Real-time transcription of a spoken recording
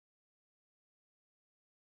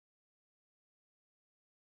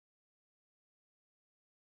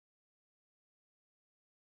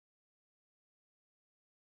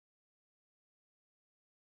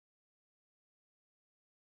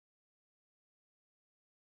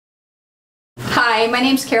Hi, my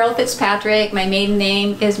name's Carol Fitzpatrick. My maiden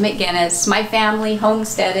name is McGinnis. My family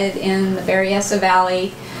homesteaded in the Berryessa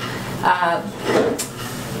Valley,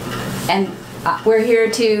 and we're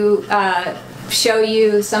here to show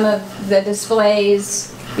you some of the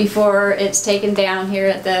displays before it's taken down here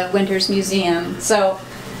at the Winters Museum. So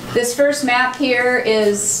this first map here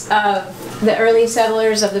is the early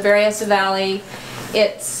settlers of the Berryessa Valley.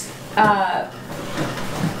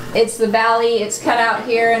 It's the valley, it's cut out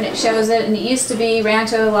here and it shows it, and it used to be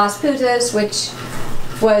Rancho Las Putas, which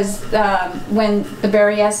was when the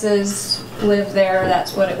Berryessas lived there.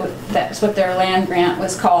 That's what their land grant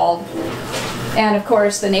was called. And of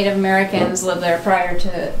course the Native Americans lived there prior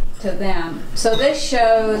to them. So this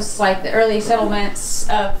shows like the early settlements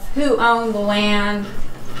of who owned the land,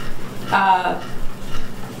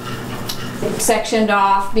 sectioned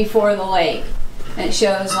off before the lake. And it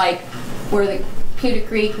shows like where the Puta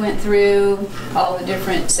Creek went through, all the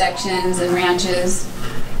different sections and ranches.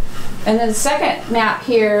 And then the second map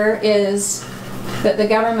here is that the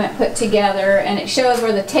government put together, and it shows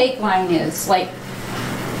where the take line is. Like,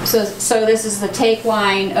 so this is the take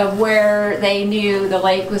line of where they knew the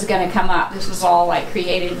lake was going to come up. This was all like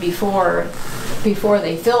created before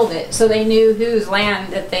they filled it, so they knew whose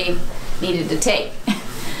land that they needed to take.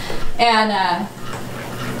 And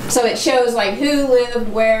so it shows like who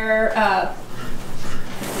lived where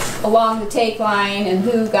along the take line and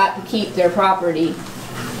who got to keep their property.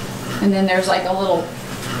 And then there's like a little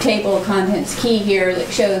table of contents key here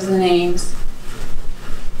that shows the names.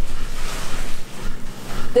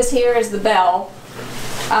 This here is the bell.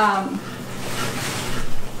 My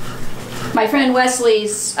friend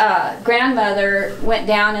Wesley's grandmother went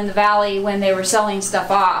down in the valley when they were selling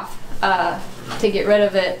stuff off to get rid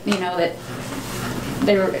of it, you know, that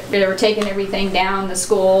they were taking everything down, the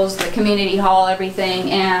schools, the community hall, everything,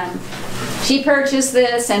 and she purchased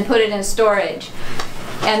this and put it in storage.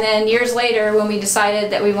 And then years later, when we decided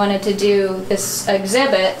that we wanted to do this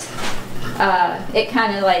exhibit, it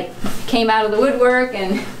kind of like came out of the woodwork,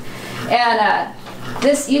 and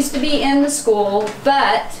this used to be in the school,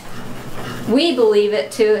 but we believe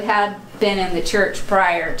it to have been in the church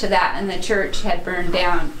prior to that, and the church had burned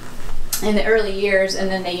down in the early years, and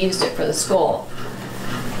then they used it for the school.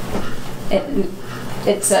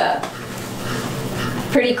 It's a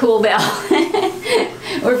pretty cool bell.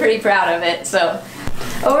 We're pretty proud of it. So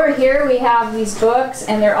over here we have these books,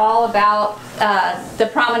 and they're all about the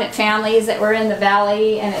prominent families that were in the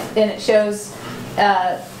valley, and it shows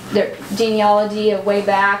their genealogy of way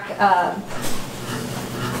back.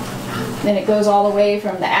 Then it goes all the way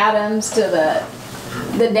from the Adams to the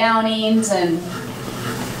Downings and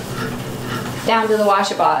down to the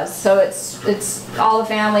Washabas. So it's all the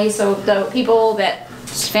families. So the people that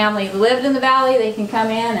family lived in the valley, they can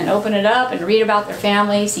come in and open it up and read about their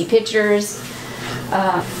family, see pictures.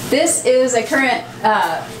 This is a current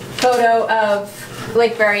photo of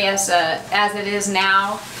Lake Berryessa as it is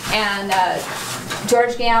now, and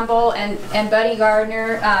George Gamble and Buddy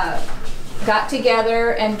Gardner got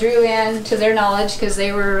together and drew in, to their knowledge, because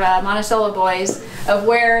they were Monticello boys, of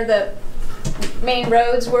where the main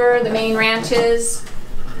roads were, the main ranches,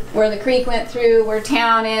 where the creek went through, where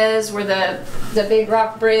town is, where the big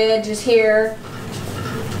rock bridge is here.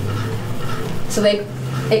 So it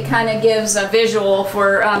kind of gives a visual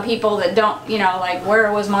for people that don't, you know, like,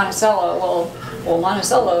 where was Monticello? Well,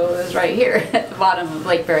 Monticello is right here at the bottom of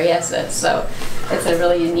Lake Berryessa. So it's a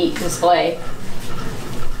really neat display.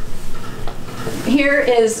 Here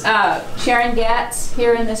is Sharon Getz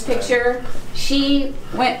here in this picture. She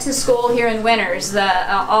went to school here in Winters.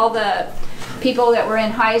 All the people that were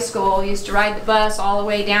in high school used to ride the bus all the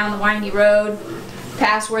way down the windy road,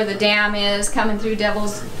 past where the dam is, coming through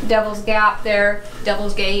Devil's Gap there,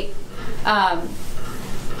 Devil's Gate, and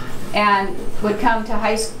would come to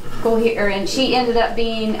high school here. And she ended up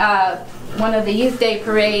being one of the Youth Day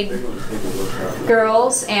Parade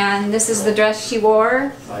girls, and this is the dress she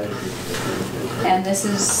wore. And this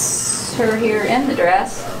is her here in the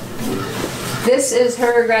dress. This is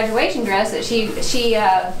her graduation dress that she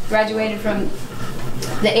graduated from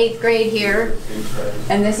the 8th grade here,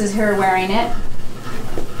 and this is her wearing it.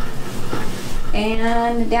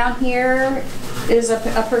 And down here is a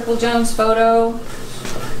Purple Jones photo.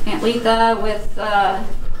 Aunt Letha with, I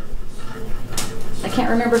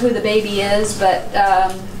can't remember who the baby is, but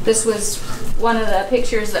this was one of the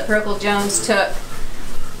pictures that Purple Jones took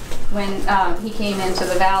when he came into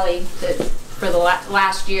the valley for the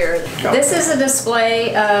last year. This is a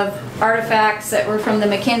display of artifacts that were from the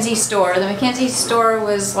McKinsey store. The McKinsey store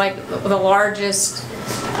was like the largest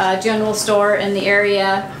general store in the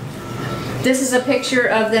area. This is a picture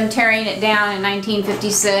of them tearing it down in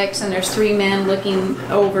 1956, and there's 3 men looking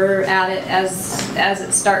over at it as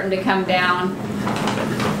it's starting to come down.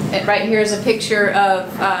 Right here is a picture of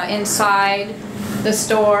inside the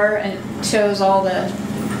store, and it shows all their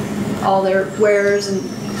wares, and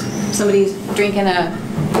somebody's drinking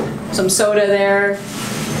some soda there.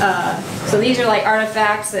 So these are like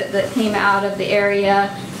artifacts that came out of the area.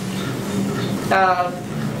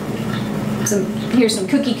 Here's some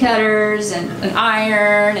cookie cutters and an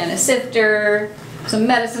iron and a sifter, some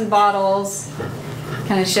medicine bottles.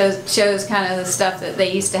 Kind of shows kind of the stuff that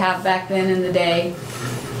they used to have back then in the day.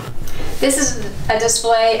 This is a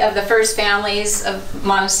display of the first families of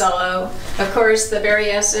Monticello. Of course, the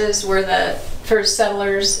Berryesses were the first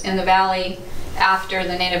settlers in the valley after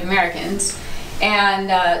the Native Americans. And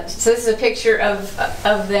so this is a picture of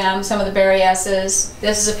them, some of the Berryesses.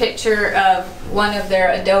 This is a picture of one of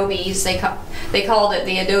their adobes. They called it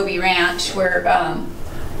the Adobe Ranch, where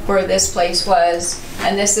this place was.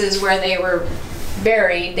 And this is where they were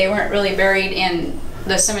buried. They weren't really buried in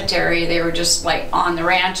the cemetery. They were just like on the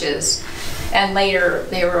ranches. And later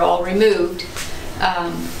they were all removed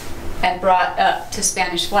and brought up to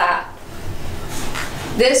Spanish Flat.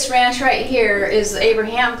 This ranch right here is the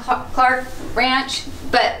Abraham Clark Ranch,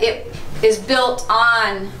 but it is built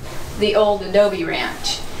on the old adobe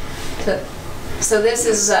ranch. So this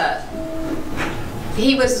is,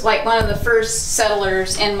 he was like one of the first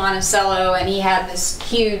settlers in Monticello, and he had this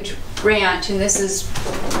huge ranch, and this is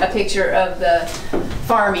a picture of the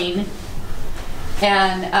farming.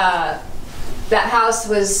 And that house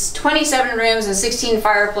was 27 rooms and 16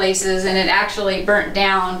 fireplaces, and it actually burnt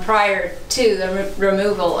down prior to the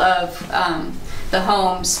removal of the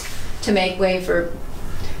homes to make way for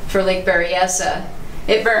Lake Berryessa.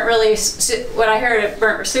 It burnt really, what I heard, it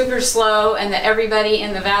burnt super slow, and that everybody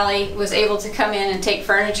in the valley was able to come in and take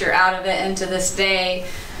furniture out of it, and to this day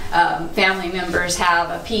family members have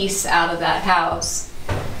a piece out of that house.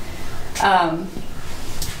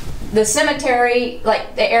 The cemetery,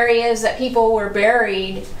 like the areas that people were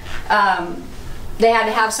buried, they had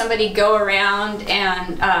to have somebody go around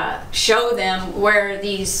and show them where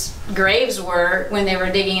these graves were when they were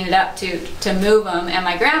digging it up to move them. And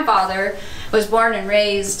my grandfather was born and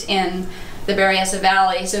raised in the Berryessa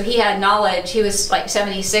Valley, so he had knowledge. He was like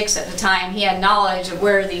 76 at the time. He had knowledge of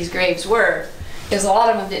where these graves were, because a lot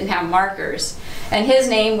of them didn't have markers. And his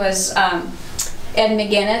name was Ed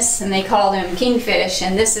McGinnis, and they called him Kingfish,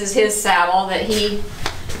 and this is his saddle that he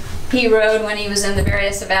rode when he was in the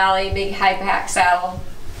Berryessa Valley, big high back saddle.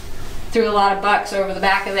 Threw a lot of bucks over the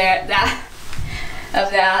back of that.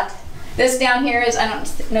 This down here is, I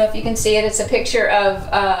don't know if you can see it, it's a picture of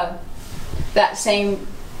that same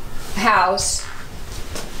house.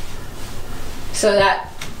 So that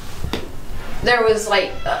there was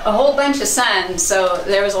like a whole bunch of sons, so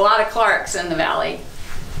there was a lot of Clarks in the valley.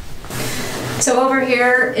 So over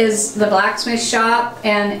here is the blacksmith shop,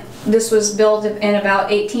 and this was built in about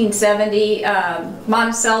 1870.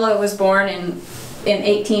 Monticello was born in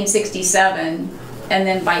 1867, and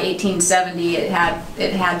then by 1870 it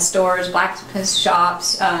had stores, blacksmith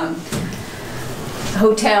shops,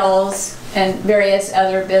 hotels, and various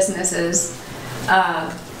other businesses.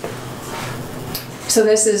 So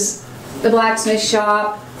this is the blacksmith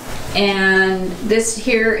shop, and this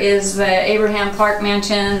here is the Abraham Clark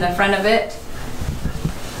Mansion, the front of it.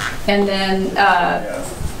 And then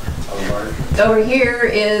over here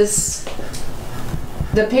is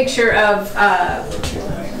the picture of,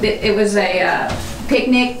 it was a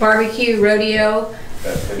picnic, barbecue, rodeo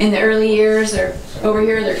in the early years. Over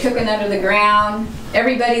here they're cooking under the ground.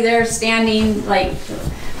 Everybody there standing, like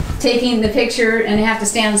taking the picture, and they have to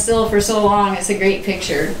stand still for so long. It's a great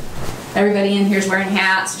picture. Everybody in here is wearing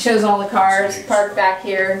hats. It shows all the cars parked back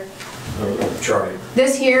here. Charlie.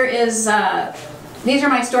 This here is, these are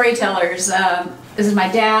my storytellers. This is my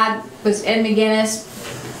dad, was Ed McGinnis.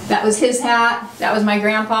 That was his hat. That was my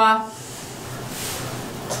grandpa.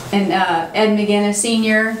 And Ed McGinnis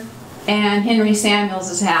Sr. and Henry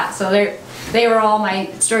Samuels' hat. So they were all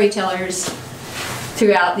my storytellers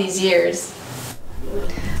throughout these years.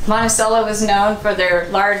 Monticello was known for their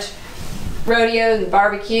large rodeo and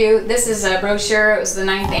barbecue. This is a brochure. It was the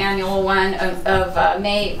 9th annual one of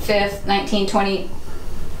May 5th,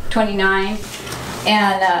 1929.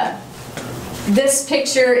 And this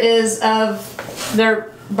picture is of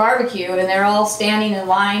their barbecue, and they're all standing in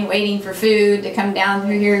line waiting for food to come down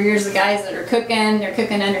through here. Here's the guys that are cooking. They're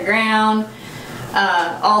cooking underground.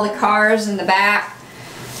 All the cars in the back.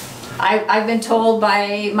 I've been told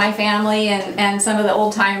by my family and some of the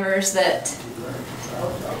old timers that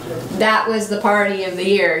that was the party of the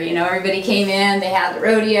year. You know, everybody came in, they had the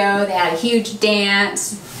rodeo, they had a huge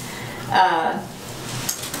dance,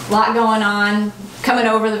 lot going on, coming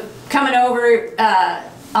over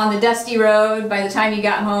on the dusty road. By the time you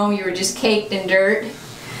got home, you were just caked in dirt.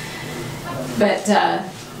 But a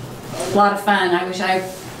lot of fun. I wish I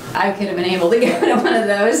could have been able to go to one of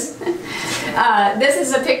those. This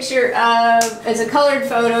is a picture of, it's a colored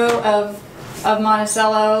photo of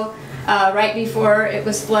Monticello right before it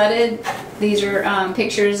was flooded. These are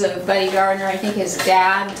pictures of Buddy Gardner. I think his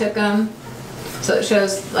dad took them. So it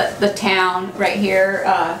shows the town right here.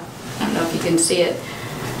 I don't know if you can see it.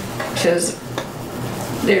 It shows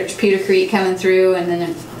there's Pewter Creek coming through and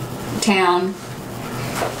then a town.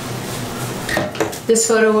 This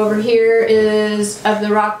photo over here is of the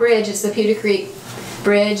Rock Bridge. It's the Pewter Creek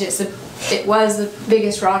Bridge. It was the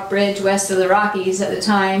biggest rock bridge west of the Rockies at the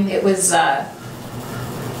time. It was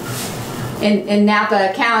in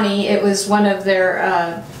Napa County. It was one of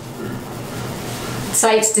their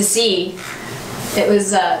sights to see. It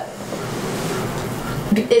was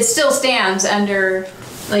it still stands under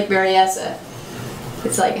Lake Berryessa.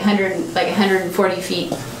 It's like 140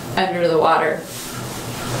 feet under the water.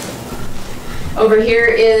 Over here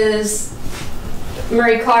is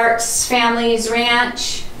Murray Clark's family's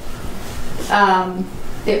ranch.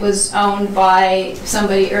 It was owned by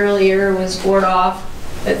somebody earlier, was board off,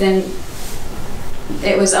 but then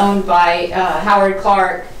it was owned by Howard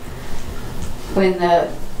Clark. When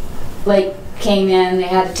the lake came in, they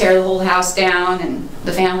had to tear the whole house down and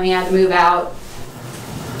the family had to move out.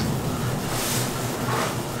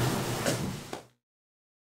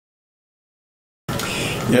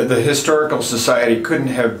 Yeah, the Historical Society couldn't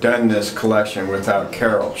have done this collection without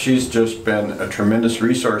Carol. She's just been a tremendous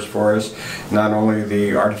resource for us, not only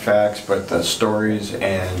the artifacts, but the stories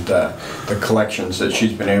and the collections that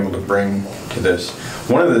she's been able to bring to this.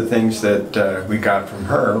 One of the things that we got from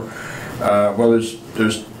her, well,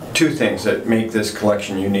 there's two things that make this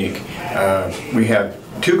collection unique. We have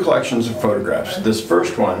two collections of photographs. This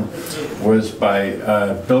first one was by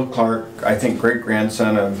Bill Clark, I think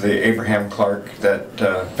great-grandson of the Abraham Clark that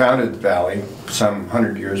founded the valley some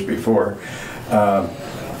 100 years before.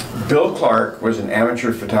 Bill Clark was an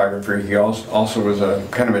amateur photographer. He also was a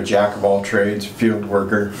kind of a jack-of-all-trades field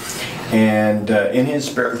worker, and in his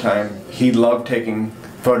spare time he loved taking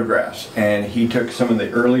photographs, and he took some of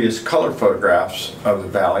the earliest color photographs of the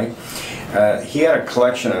valley. He had a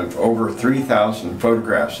collection of over 3,000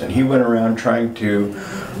 photographs, and he went around trying to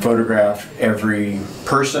photograph every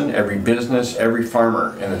person, every business, every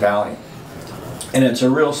farmer in the valley. And it's a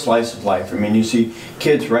real slice of life. I mean, you see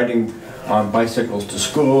kids riding on bicycles to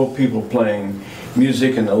school, people playing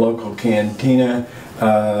music in the local cantina,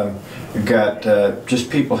 you've got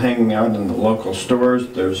just people hanging out in the local stores,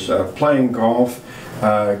 there's playing golf,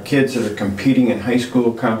 kids that are competing in high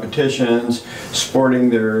school competitions, sporting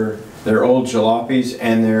their old jalopies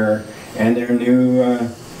and their new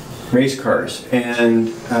race cars. And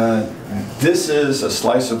this is a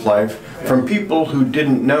slice of life from people who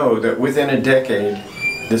didn't know that within a decade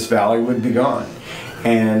this valley would be gone.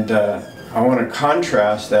 And I want to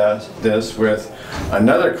contrast this with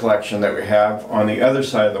another collection that we have on the other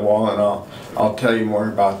side of the wall, and I'll tell you more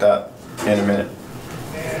about that in a minute.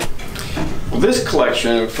 Well, this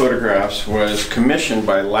collection of photographs was commissioned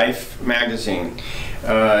by Life magazine.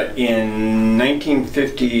 In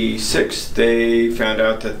 1956, they found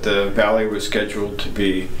out that the valley was scheduled to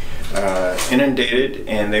be inundated,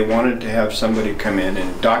 and they wanted to have somebody come in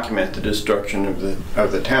and document the destruction of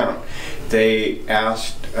the town. They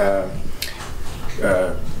asked the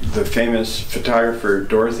famous photographer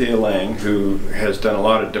Dorothea Lange, who has done a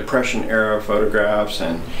lot of Depression-era photographs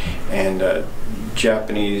and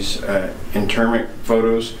Japanese internment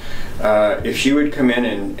photos, if she would come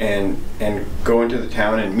in and go into the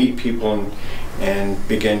town and meet people and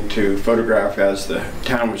begin to photograph as the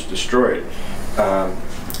town was destroyed.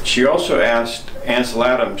 She also asked Ansel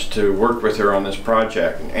Adams to work with her on this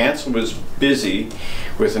project. And Ansel was busy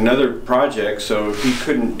with another project, so he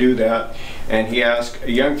couldn't do that, and he asked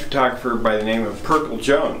a young photographer by the name of Perkle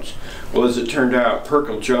Jones. Well, as it turned out,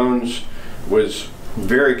 Perkle Jones was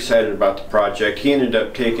very excited about the project. He ended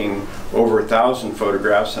up taking over 1,000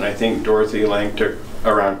 photographs, and I think Dorothea Lange took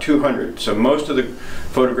around 200. So most of the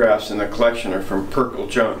photographs in the collection are from Perkle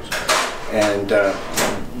Jones. And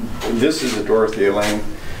this is a Dorothea Lange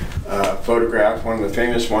photograph, one of the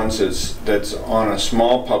famous ones that's on a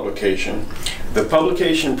small publication. The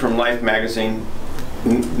publication from Life magazine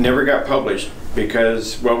never got published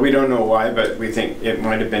because, well, we don't know why, but we think it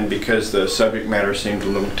might have been because the subject matter seemed a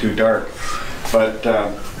little too dark. But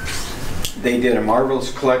they did a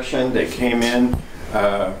marvelous collection. They came in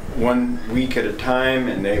 1 week at a time,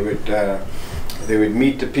 and they would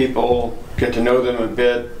meet the people, get to know them a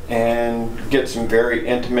bit, and get some very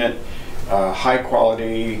intimate, high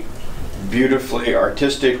quality, beautifully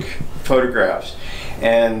artistic photographs.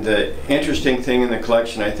 And the interesting thing in the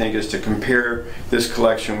collection, I think, is to compare this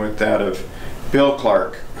collection with that of Bill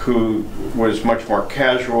Clark, who was much more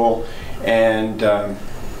casual and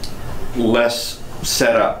less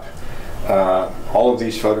set up. All of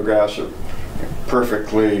these photographs are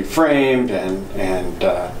perfectly framed, and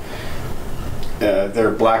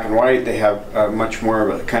they're black and white. They have much more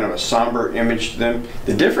of a kind of a somber image to them.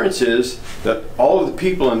 The difference is that all of the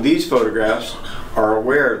people in these photographs are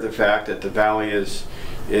aware of the fact that the valley is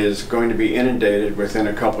going to be inundated within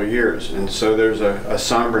a couple of years, and so there's a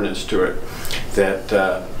somberness to it that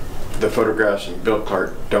the photographs in Bill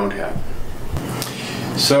Clark don't have.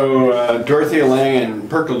 So Dorothea Lange and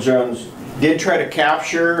Perkle Jones did try to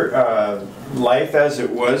capture life as it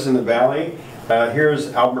was in the valley.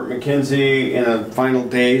 Here's Albert McKenzie in the final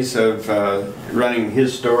days of running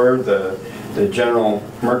his store, the General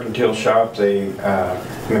Mercantile Shop, the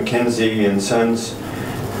McKenzie and Sons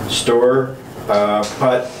store.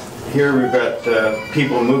 But here we've got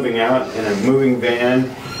people moving out in a moving van.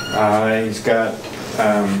 He's got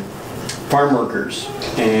farm workers,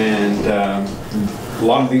 and a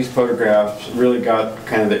lot of these photographs really got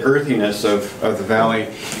kind of the earthiness of the valley,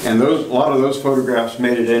 and a lot of those photographs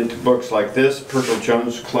made it into books like this, Perkle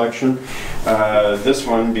Jones collection. This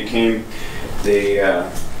one became the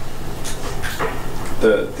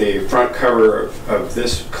front cover of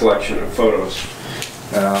this collection of photos.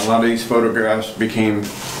 A lot of these photographs became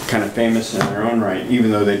kind of famous in their own right,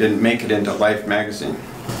 even though they didn't make it into Life magazine.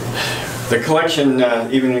 The collection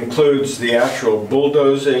even includes the actual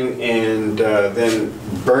bulldozing and then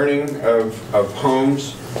burning of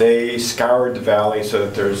homes. They scoured the valley so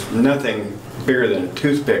that there's nothing bigger than a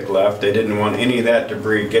toothpick left. They didn't want any of that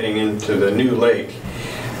debris getting into the new lake.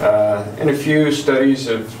 And a few studies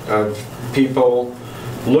of people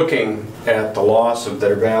looking at the loss of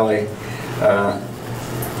their valley.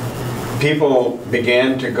 People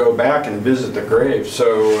began to go back and visit the graves,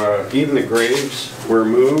 so even the graves were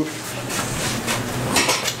moved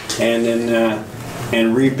and then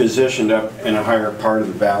and repositioned up in a higher part of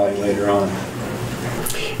the valley later on.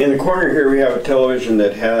 In the corner here we have a television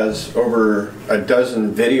that has over a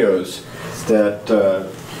dozen videos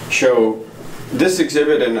that show this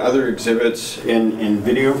exhibit and other exhibits in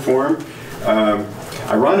video form.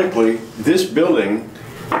 Ironically, this building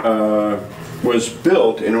was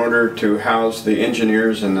built in order to house the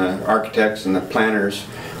engineers and the architects and the planners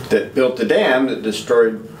that built the dam that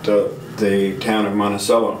destroyed the town of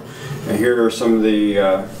Monticello. And here are some of the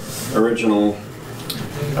original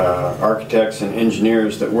architects and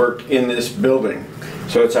engineers that worked in this building.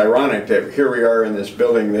 So it's ironic that here we are in this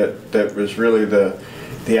building that was really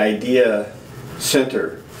the idea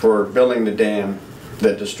center for building the dam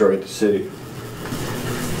that destroyed the city.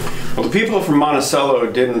 Well, the people from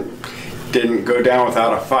Monticello didn't go down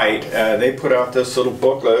without a fight. They put out this little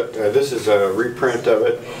booklet. This is a reprint of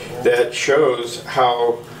it that shows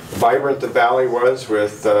how vibrant the valley was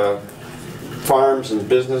with farms and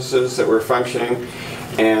businesses that were functioning,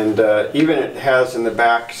 and even it has in the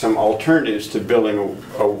back some alternatives to building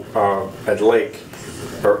a lake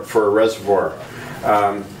for a reservoir.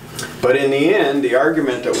 But in the end, the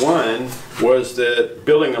argument that won was that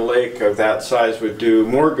building a lake of that size would do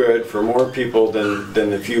more good for more people than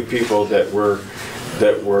the few people that were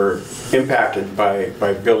impacted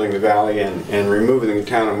by building the valley and removing the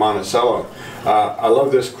town of Monticello. I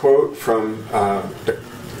love this quote from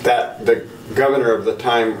the governor of the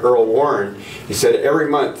time, Earl Warren. He said, "Every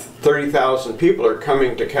month 30,000 people are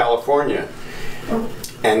coming to California,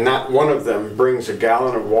 and not one of them brings a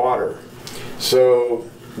gallon of water." So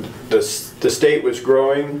the state was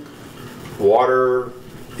growing. Water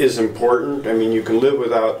is important. I mean, you can live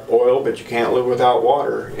without oil, but you can't live without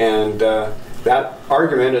water. And that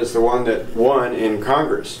argument is the one that won in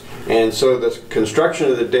Congress. And so the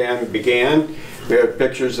construction of the dam began. We have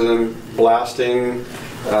pictures of them blasting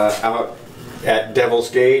out at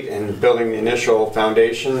Devil's Gate and building the initial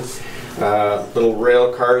foundation. Little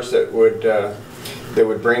rail cars that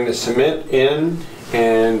would bring the cement in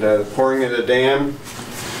and pouring of the dam.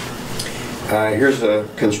 Here's a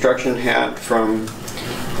construction hat from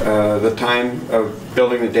the time of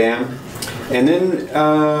building the dam. And then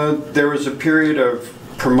there was a period of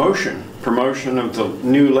promotion of the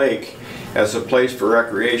new lake as a place for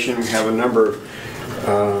recreation. We have a number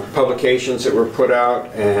of publications that were put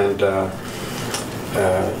out, and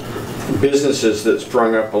businesses that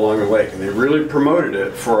sprung up along the lake, and they really promoted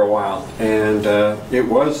it for a while. And it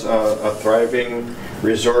was a thriving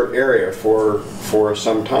resort area for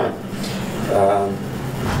some time.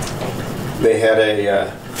 They had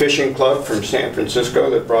a fishing club from San Francisco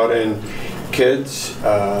that brought in kids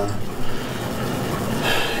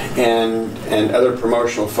and other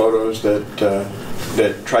promotional photos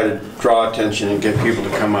that try to draw attention and get people to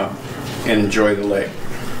come up and enjoy the lake.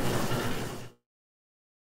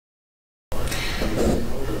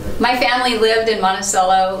 My family lived in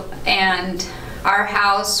Monticello, and our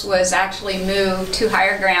house was actually moved to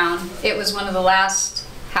higher ground. It was one of the last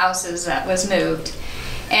houses that was moved,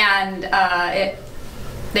 and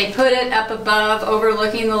they put it up above,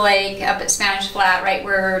 overlooking the lake, up at Spanish Flat, right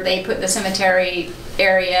where they put the cemetery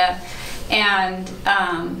area. And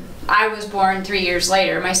I was born 3 years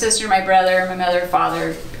later. My sister, my brother, my mother,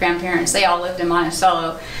 father, grandparents, they all lived in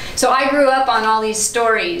Monticello. So I grew up on all these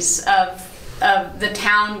stories of the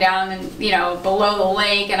town down and, you know, below the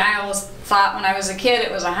lake. And I always thought when I was a kid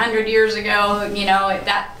it was 100 years ago, you know,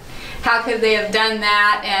 that how could they have done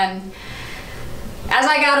that? And as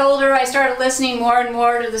I got older, I started listening more and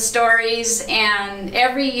more to the stories, and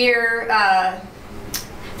every year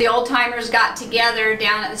the old timers got together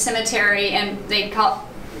down at the cemetery, and they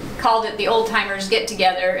called it the old timers get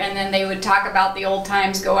together, and then they would talk about the old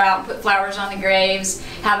times, go out and put flowers on the graves,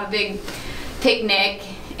 have a big picnic.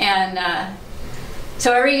 And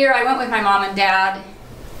so every year I went with my mom and dad,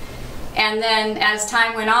 and then as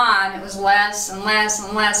time went on, it was less and less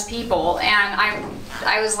and less people, and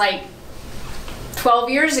I was like, 12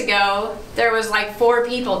 years ago, there was like 4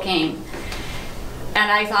 people came.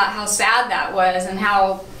 And I thought how sad that was, and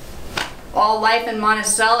how all life in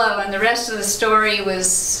Monticello and the rest of the story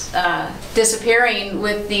was disappearing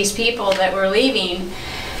with these people that were leaving.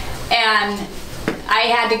 And I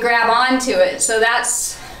had to grab onto it. So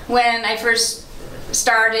that's when I first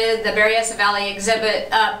started the Berryessa Valley exhibit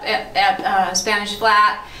up at Spanish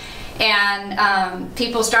Flat. And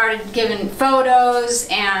people started giving photos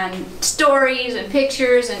and stories and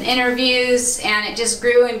pictures and interviews, and it just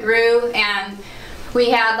grew and grew. And we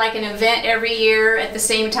had like an event every year at the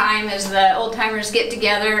same time as the old timers get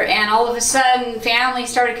together, and all of a sudden families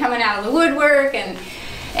started coming out of the woodwork, and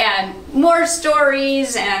more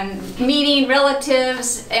stories and meeting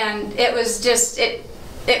relatives, and it was just it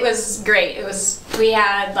was great. We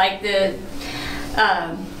had like the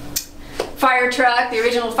fire truck, the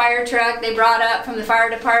original fire truck they brought up from the fire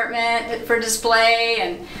department for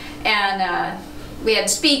display, and we had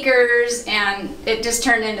speakers, and it just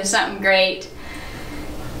turned into something great.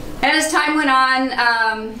 And as time went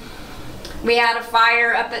on, we had a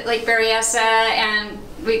fire up at Lake Berryessa, and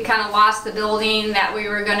we kind of lost the building that we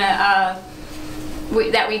were gonna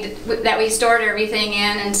that we stored everything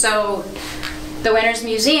in, and so the Winters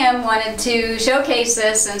Museum wanted to showcase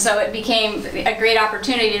this, and so it became a great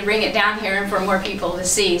opportunity to bring it down here and for more people to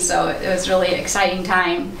see. So it was really an exciting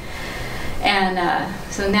time. And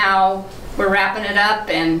so now we're wrapping it up,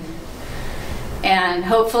 and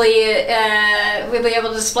hopefully we'll be able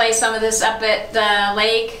to display some of this up at the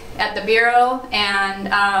lake at the Bureau, and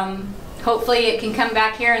hopefully it can come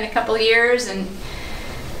back here in a couple of years. And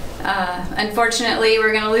unfortunately,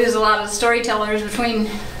 we're going to lose a lot of storytellers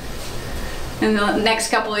in the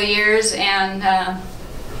next couple of years, and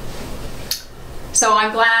so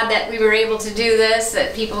I'm glad that we were able to do this,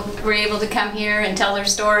 that people were able to come here and tell their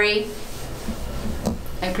story.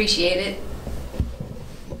 I appreciate it.